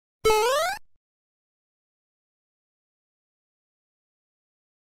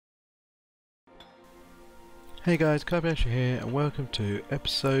Hey guys, Kabash here and welcome to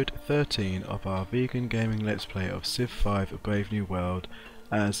episode 13 of our vegan gaming let's play of Civ 5 A Brave New World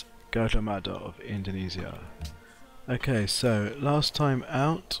as Gajah Mada of Indonesia. Okay, so last time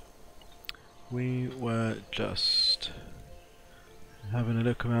out we were just having a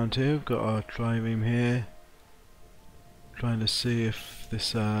look around here. We've got our trireme here, trying to see if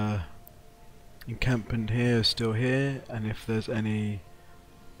this encampment here is still here and if there's any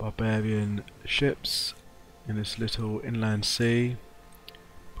barbarian ships in this little inland sea,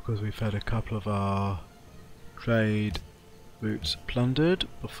 because we've had a couple of our trade routes plundered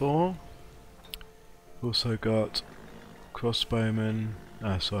before. We've also got composite bowmen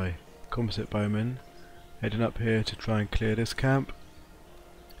heading up here to try and clear this camp,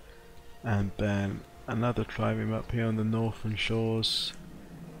 and then another trireme up here on the northern shores.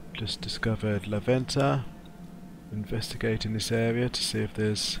 Just discovered La Venta, investigating this area to see if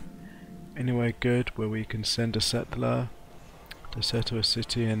there's anywhere good where we can send a settler to settle a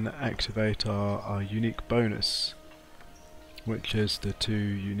city and activate our unique bonus, which is the two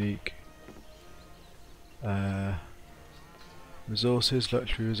unique luxury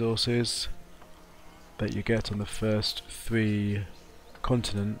resources that you get on the first 3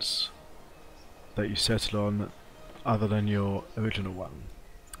 continents that you settle on other than your original one.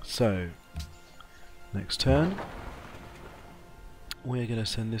 So next turn we're going to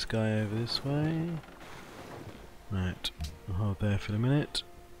send this guy over this way. Right, I'll hold there for a minute.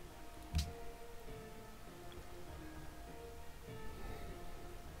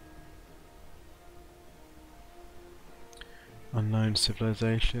 Unknown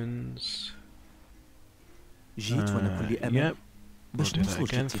civilizations. Yep, we'll do that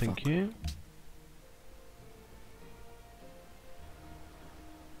again, thank you.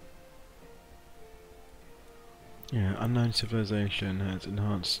 Yeah, unknown civilization has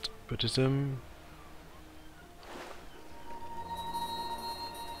enhanced Buddhism.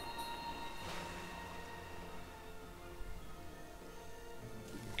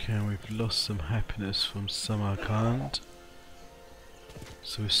 Okay, we've lost some happiness from Samarkand.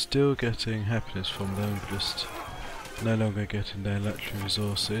 So we're still getting happiness from them, just no longer getting their luxury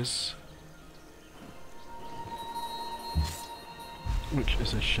resources, which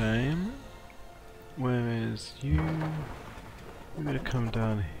is a shame. Whereas you? You're going to come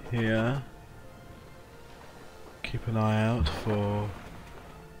down here. Keep an eye out for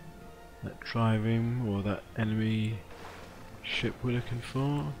that trireme or that enemy ship we're looking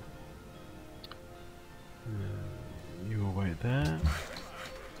for. You will wait there.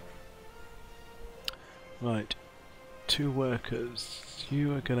 Right, 2 workers.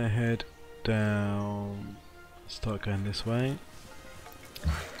 You are going to head down. Start going this way.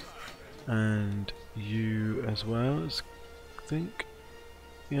 And you as well, I think.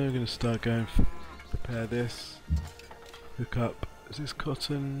 Yeah, we're going to start going, prepare this, hook up, is this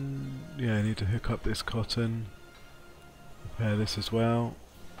cotton? Yeah, I need to hook up this cotton, prepare this as well.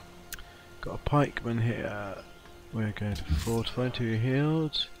 Got a pikeman here, we're going to fortify until you're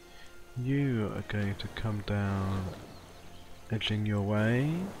healed. You are going to come down, edging your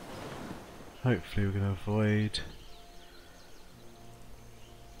way. Hopefully we're going to avoid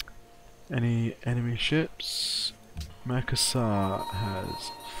any enemy ships. Makassar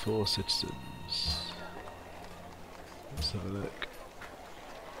has 4 citizens. Let's have a look.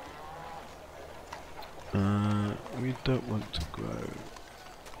 We don't want to grow.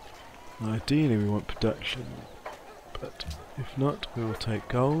 Ideally we want production, but if not we will take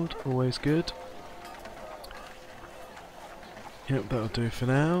gold, always good. Yep, that'll do for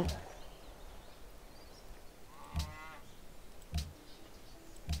now.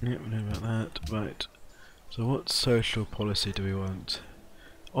 Yep, we know about that. Right, so what social policy do we want?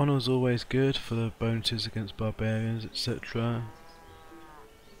 Honour's always good for the bonuses against barbarians, etc.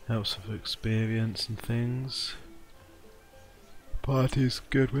 Helps with experience and things. Party's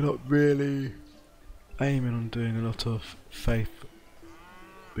good. We're not really aiming on doing a lot of faith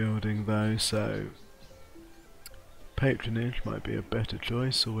building though, so patronage might be a better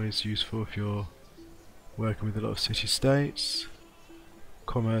choice, always useful if you're working with a lot of city-states.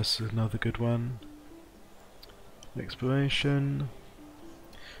 Commerce is another good one. Exploration.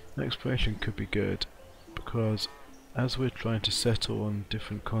 Exploration could be good because as we're trying to settle on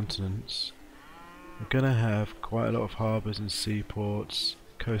different continents, we're going to have quite a lot of harbours and seaports,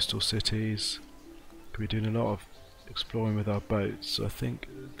 coastal cities. We're doing a lot of exploring with our boats, so I think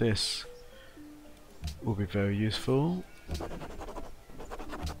this will be very useful.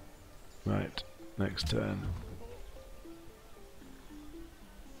 Right, next turn.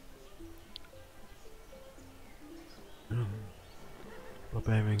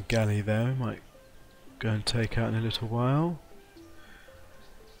 Barbarian galley there, we might go and take out in a little while.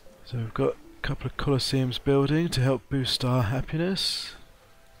 So we've got a couple of Colosseums building to help boost our happiness.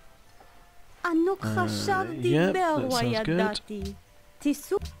 Yep, that sounds good.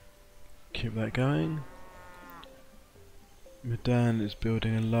 Keep that going. Medan is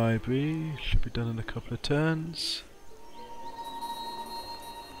building a library, should be done in a couple of turns.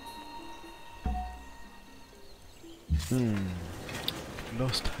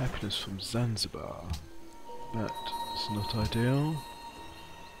 Lost happiness from Zanzibar. That's not ideal.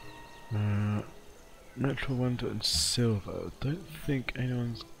 Natural wonder and silver. Don't think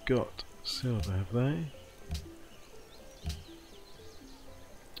anyone's got silver, have they?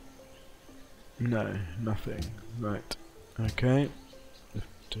 No, nothing. Right. Okay. Have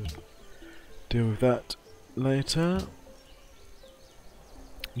to deal with that later.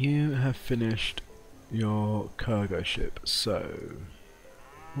 You have finished your cargo ship, so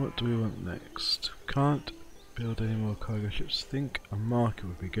what do we want next? Can't build any more cargo ships. Think a marker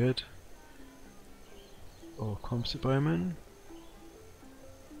would be good. Or composite bowman.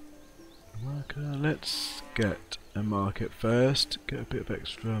 Marker. Let's get a market first, get a bit of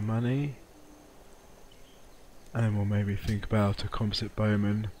extra money, and we'll maybe think about a composite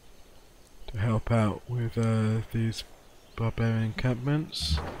bowman to help out with these barbarian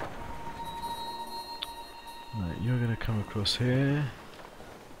encampments. Right, you're going to come across here.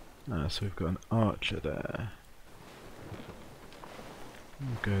 So we've got an archer there.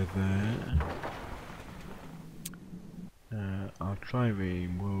 We'll go there. Our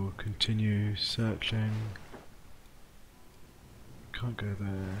trireme will continue searching. Can't go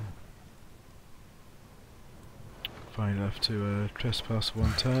there. Fine enough to trespass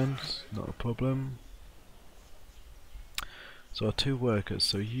one turn, not a problem. So our two workers,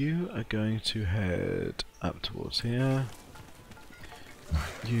 so you are going to head up towards here.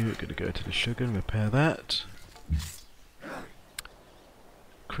 You're going to go to the sugar and repair that.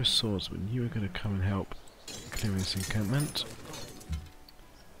 Chris Swordsman, you are going to come and help clear this encampment.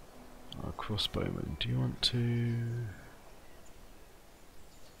 Our crossbowman, do you want to...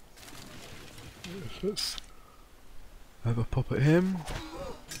 Let's have a pop at him.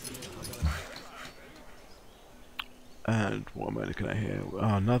 And what am I looking at here?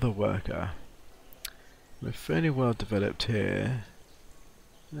 Oh, another worker. We're fairly well developed here.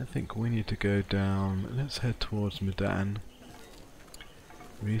 I think we need to go down. Let's head towards Medan.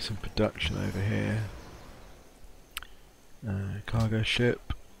 We need some production over here. Cargo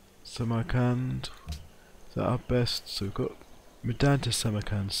ship, Samarkand. Is that our best? So we've got Medan to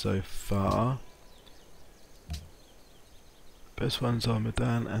Samarkand so far. Best ones are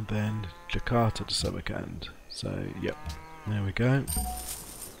Medan and then Jakarta to Samarkand. So, yep, there we go.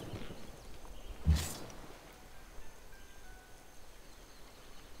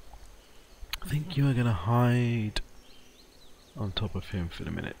 I think you are going to hide on top of him for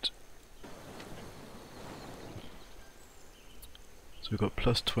a minute. So we've got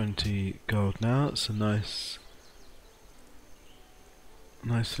plus 20 gold now. It's a nice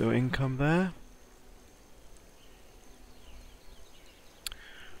little income there.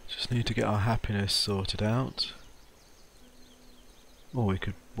 Just need to get our happiness sorted out. Or we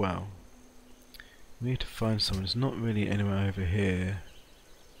could, well, we need to find someone. There's not really anywhere over here.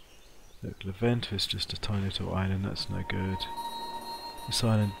 Look, Levent is just a tiny little island, that's no good. This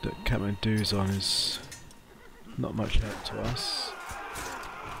island that Kathmandu's on is not much help to us.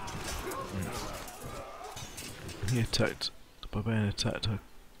 He attacked, the barbarian attacked our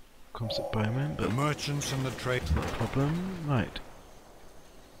composite bowman, but the merchants and the trade. No problem. Right.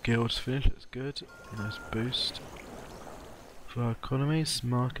 Guild's finished, that's good. A nice boost for our economies,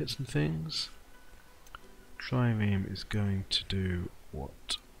 markets and things. Trireme is going to do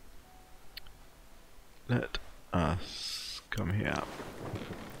what? Let us come here.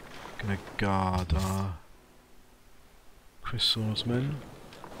 Gonna guard our Chris Swordsman.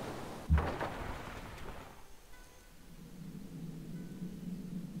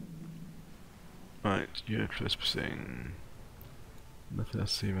 Right, you're trespassing. Nothing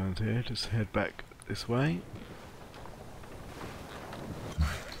else to see around here, just head back this way.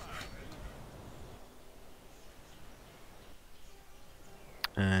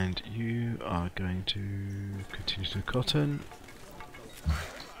 And you are going to continue to cotton.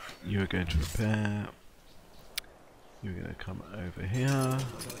 You are going to repair. You're going to come over here.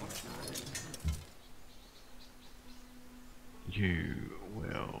 You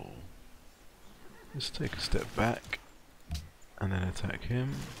will just take a step back and then attack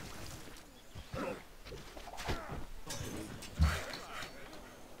him.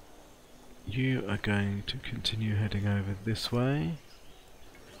 You are going to continue heading over this way.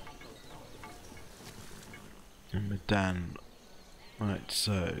 And Medan. Right,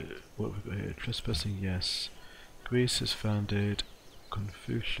 so what have we got here? Trespassing, yes. Greece has founded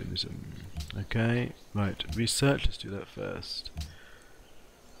Confucianism. Okay, right, research, let's do that first.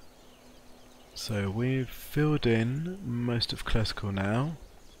 So we've filled in most of classical now.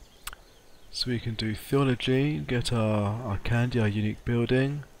 So we can do theology, get our candy, our unique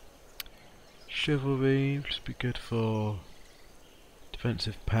building. Chivalry, which would be good for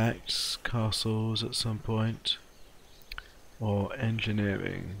defensive pacts, castles at some point. Or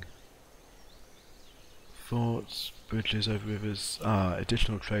engineering. Forts, bridges over rivers.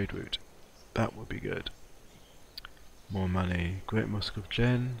 Additional trade route. That would be good. More money. Great Mosque of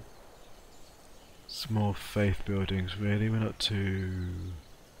Jen. Small faith buildings, really. We're not too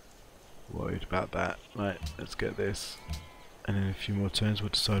worried about that. Right, let's get this. And in a few more turns we'll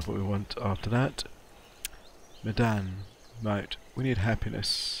decide what we want after that. Medan. Right, we need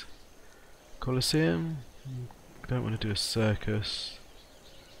happiness. Colosseum? We don't want to do a circus.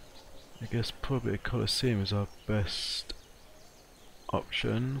 I guess probably a Colosseum is our best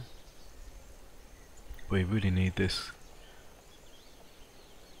option. We really need this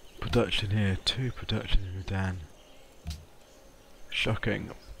production here. 2 production in Medan.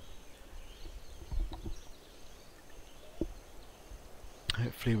 Shocking.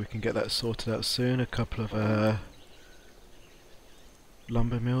 Hopefully we can get that sorted out soon. A couple of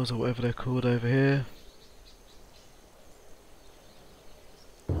lumber mills or whatever they're called over here.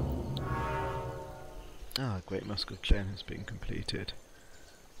 Great Mosque of Jen has been completed.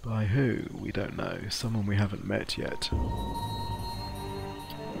 By who? We don't know. Someone we haven't met yet.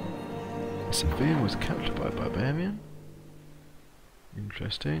 Sophian was captured by a barbarian?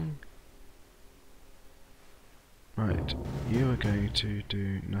 Interesting. Right, you are going to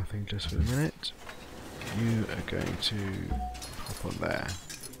do nothing just for a minute. You are going to pop on there.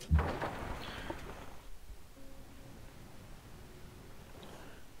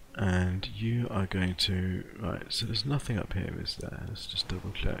 And you are going to... Right, so there's nothing up here, is there? Let's just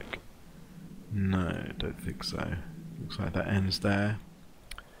double check. No, don't think so. Looks like that ends there.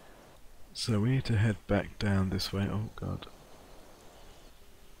 So we need to head back down this way. Oh god.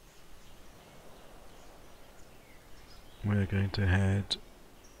 We're going to head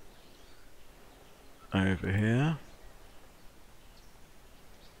over here.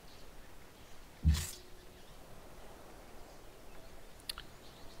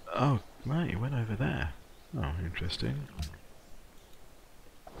 Oh, right, he went over there. Oh, interesting.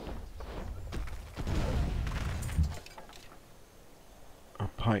 A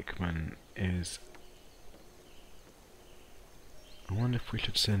pikeman is... I wonder if we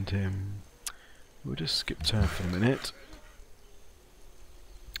should send him... We'll just skip turn for a minute.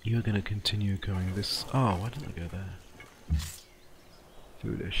 You're going to continue going this... Oh, why didn't I go there?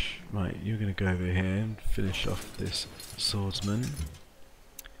 Foolish. Right, you're going to go over here and finish off this swordsman.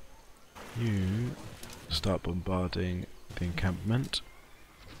 You start bombarding the encampment.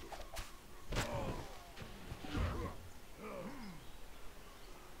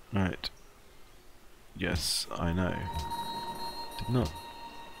 Right. Yes, I know. Did not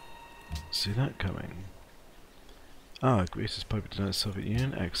see that coming. Greece is public to the Soviet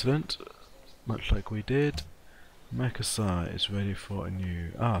Union. Excellent. Much like we did. Makassar is ready for a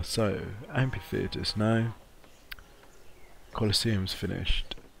new... so, amphitheatres now. Colosseum's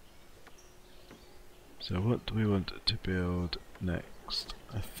finished. So what do we want to build next?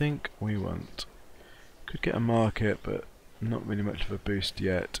 I think we want... Could get a market, but not really much of a boost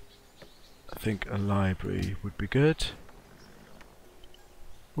yet. I think a library would be good.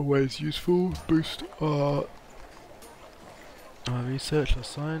 Always useful. Boost our research, our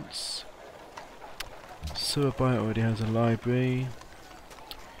science. Surabaya already has a library.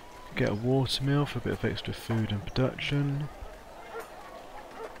 Get a watermill for a bit of extra food and production.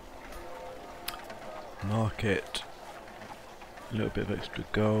 Market. A little bit of extra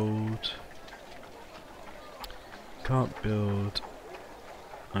gold. Can't build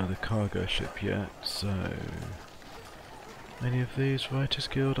the cargo ship yet, so... Any of these? Writers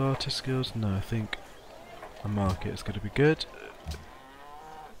Guild, Artist Guilds? No, I think a market is going to be good.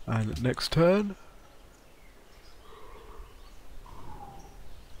 And next turn...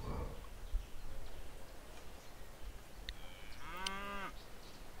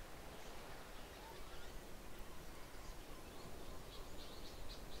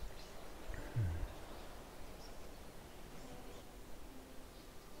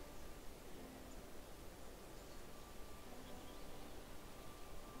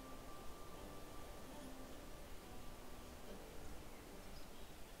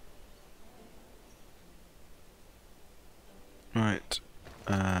 Right,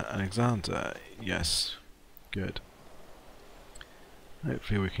 Alexander, yes. Good.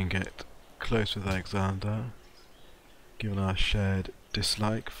 Hopefully we can get close with Alexander, given our shared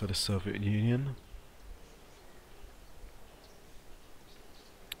dislike for the Soviet Union.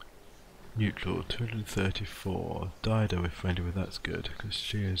 Neutral 234. Dido we're friendly with, that's good, because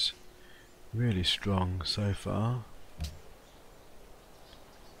she is really strong so far.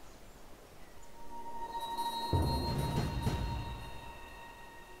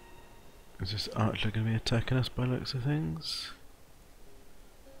 Is this archer going to be attacking us by looks of things?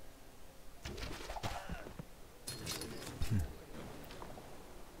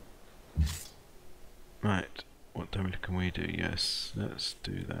 Right, what damage can we do? Yes, let's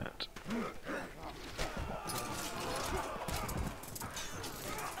do that.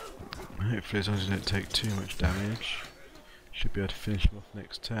 Hopefully as long as we don't take too much damage, should be able to finish him off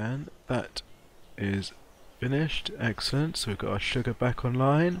next turn. That is finished, excellent, so we've got our sugar back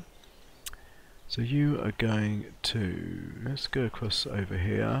online. So you are going to, let's go across over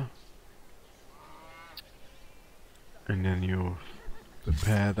here, and then you'll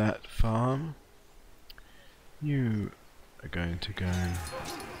prepare that farm. You are going to go and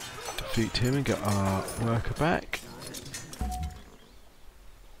defeat him and get our worker back.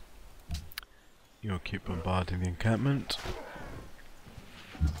 You'll keep bombarding the encampment.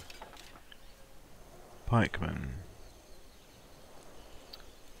 Pikeman,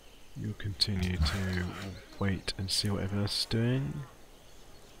 you'll continue to wait and see what everyone else is doing.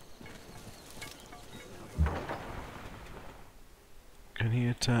 Can he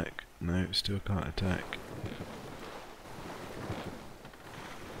attack? No, still can't attack.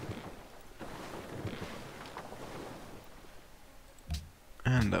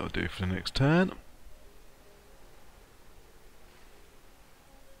 And that will do for the next turn.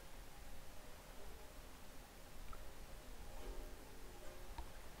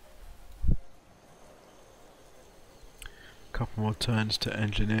 Couple more turns to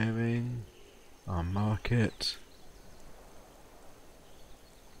engineering, our market.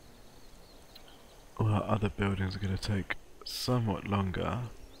 All our other buildings are going to take somewhat longer.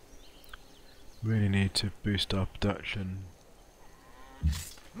 Really need to boost our production.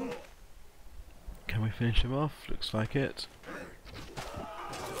 Can we finish him off? Looks like it.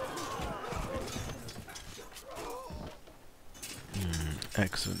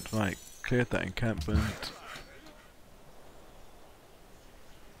 Excellent. Right, cleared that encampment.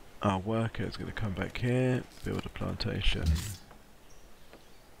 Our worker is going to come back here, build a plantation.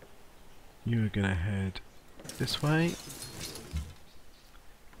 You are going to head this way.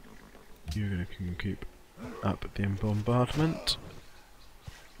 You're going to keep up the bombardment.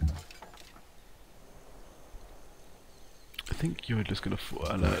 I think you are just going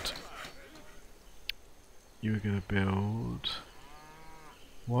to alert. You are going to build.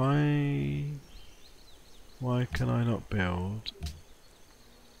 Why can I not build?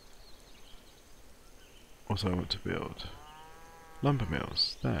 What do I want to build? Lumber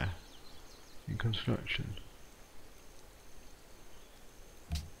mills, there, in construction.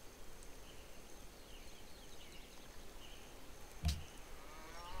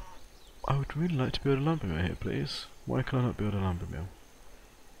 I would really like to build a lumber mill here, please. Why can I not build a lumber mill?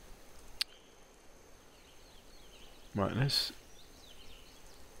 Right, let's...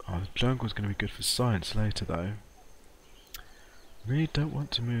 Oh, the jungle's going to be good for science later, though. Really don't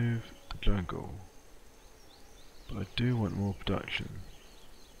want to move the jungle. But I do want more production.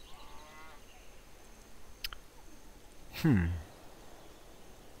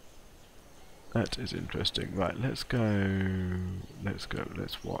 That is interesting. Right, let's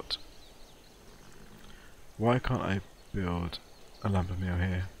what? Why can't I build a lumber mill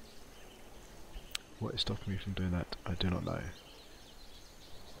here? What is stopping me from doing that? I do not know.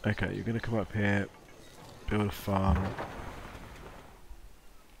 Okay, you're going to come up here, build a farm.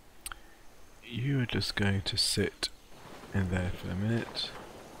 You are just going to sit in there for a minute.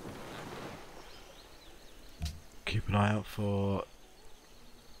 Keep an eye out for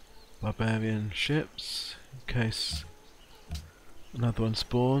barbarian ships in case another one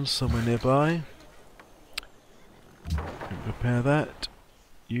spawns somewhere nearby. Prepare that.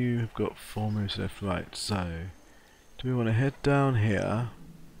 You have got 4 moves left, right, so do we want to head down here?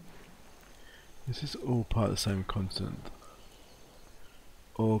 This is all part of the same continent.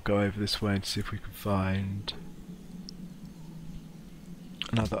 Or go over this way and see if we can find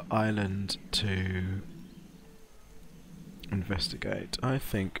another island to investigate. I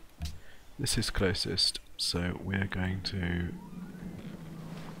think this is closest, so we're going to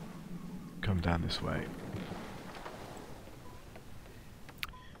come down this way.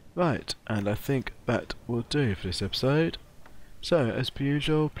 Right, and I think that will do for this episode. So, as per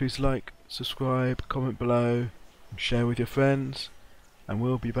usual, please like, subscribe, comment below, and share with your friends, and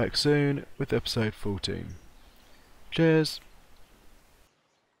we'll be back soon with episode 14. Cheers!